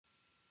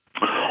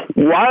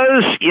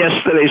Was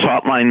yesterday's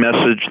hotline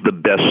message the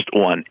best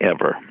one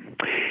ever?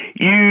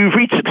 You've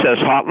reached Success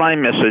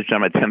Hotline message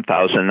number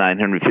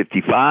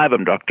 10,955.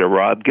 I'm Dr.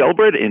 Rob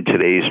Gilbert, and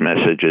today's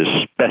message is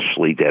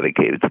specially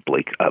dedicated to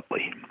Blake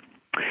Utley.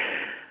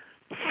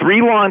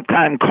 3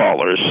 longtime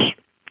callers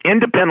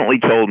independently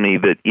told me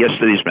that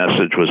yesterday's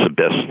message was the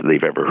best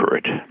they've ever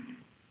heard.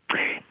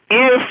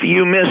 If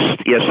you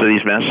missed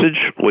yesterday's message,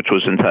 which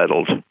was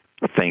entitled,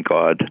 Thank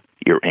God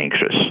You're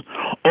Anxious,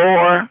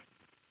 or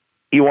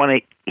you want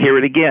to hear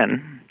it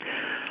again,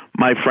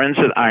 my friends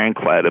at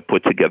Ironclad have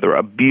put together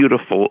a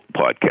beautiful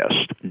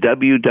podcast,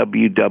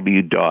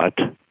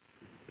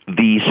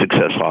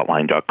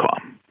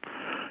 www.thesuccesshotline.com.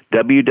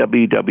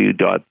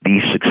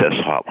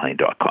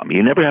 www.thesuccesshotline.com.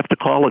 You never have to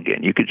call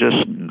again. You could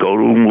just go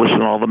to and listen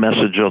to all the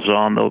messages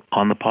on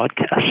the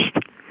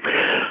podcast.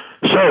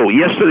 So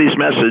yesterday's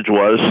message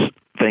was,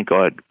 thank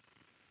God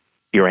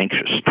you're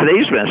anxious.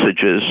 Today's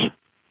message is,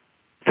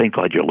 thank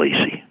God you're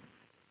lazy.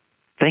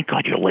 Thank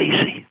God you're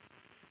lazy.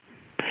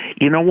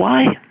 You know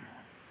why?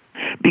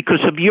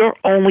 Because if your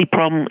only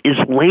problem is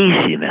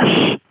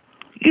laziness,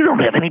 you don't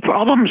have any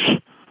problems.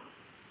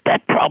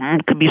 That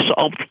problem can be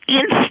solved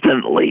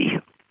instantly.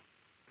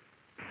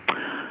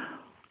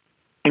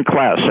 In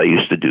class, I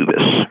used to do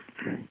this.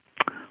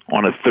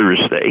 On a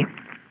Thursday,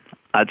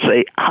 I'd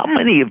say, how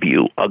many of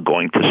you are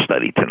going to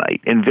study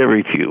tonight? And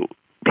very few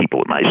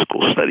people in my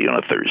school study on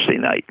a Thursday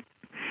night.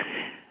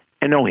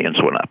 And no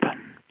hands went up.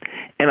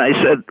 And I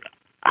said,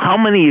 how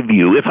many of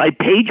you, if I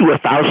paid you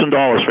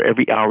 $1,000 for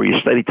every hour you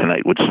study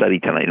tonight, would study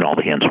tonight? And all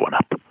the hands went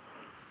up.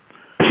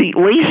 See,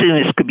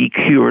 laziness could be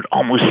cured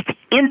almost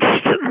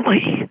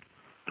instantly.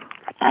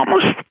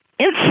 Almost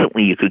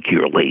instantly you could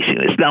cure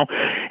laziness. Now,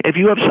 if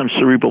you have some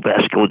cerebral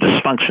vascular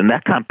dysfunction,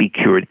 that can't be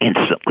cured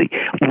instantly.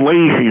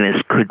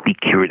 Laziness could be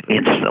cured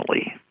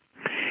instantly.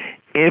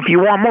 If you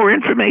want more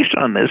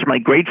information on this, my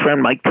great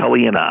friend Mike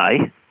Tully and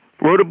I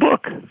wrote a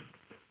book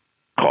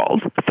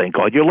called Thank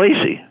God You're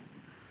Lazy,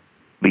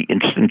 the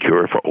instant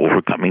cure for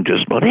overcoming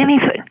just about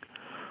anything.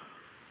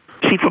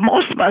 See, for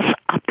most of us,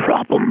 our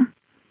problem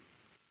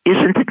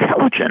isn't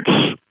intelligence.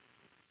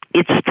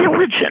 It's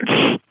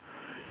diligence.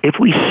 If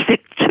we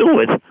stick to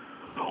it,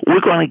 we're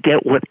going to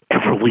get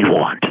whatever we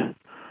want.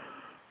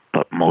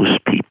 But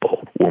most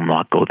people will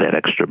not go that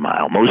extra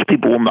mile. Most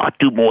people will not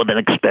do more than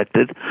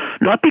expected,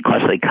 not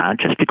because they can't,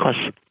 just because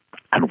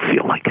I don't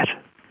feel like it.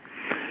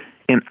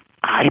 And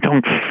I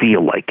don't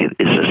feel like it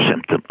is a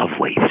symptom of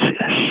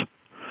laziness.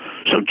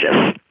 So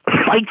just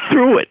fight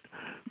through it.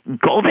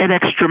 Go that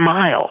extra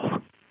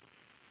mile.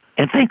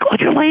 And thank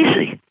God you're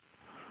lazy.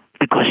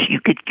 Because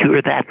you could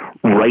cure that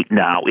right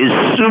now.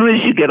 As soon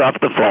as you get off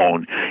the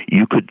phone,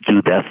 you could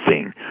do that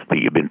thing that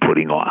you've been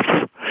putting off.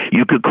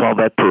 You could call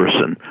that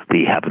person that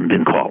you haven't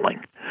been calling.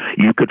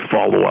 You could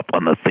follow up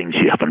on the things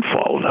you haven't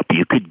followed up.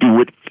 You could do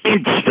it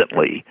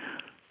instantly.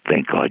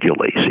 Thank God you're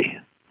lazy.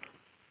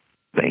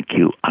 Thank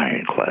you,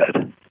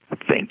 Ironclad.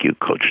 Thank you,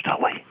 Coach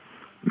Tully.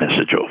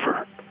 Message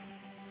over.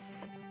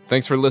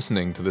 Thanks for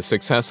listening to the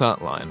Success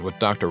Hotline with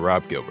Dr.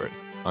 Rob Gilbert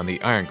on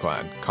the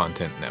Ironclad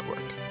Content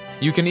Network.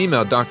 You can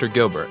email Dr.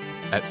 Gilbert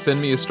at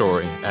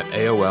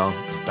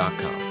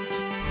sendmeastory@aol.com.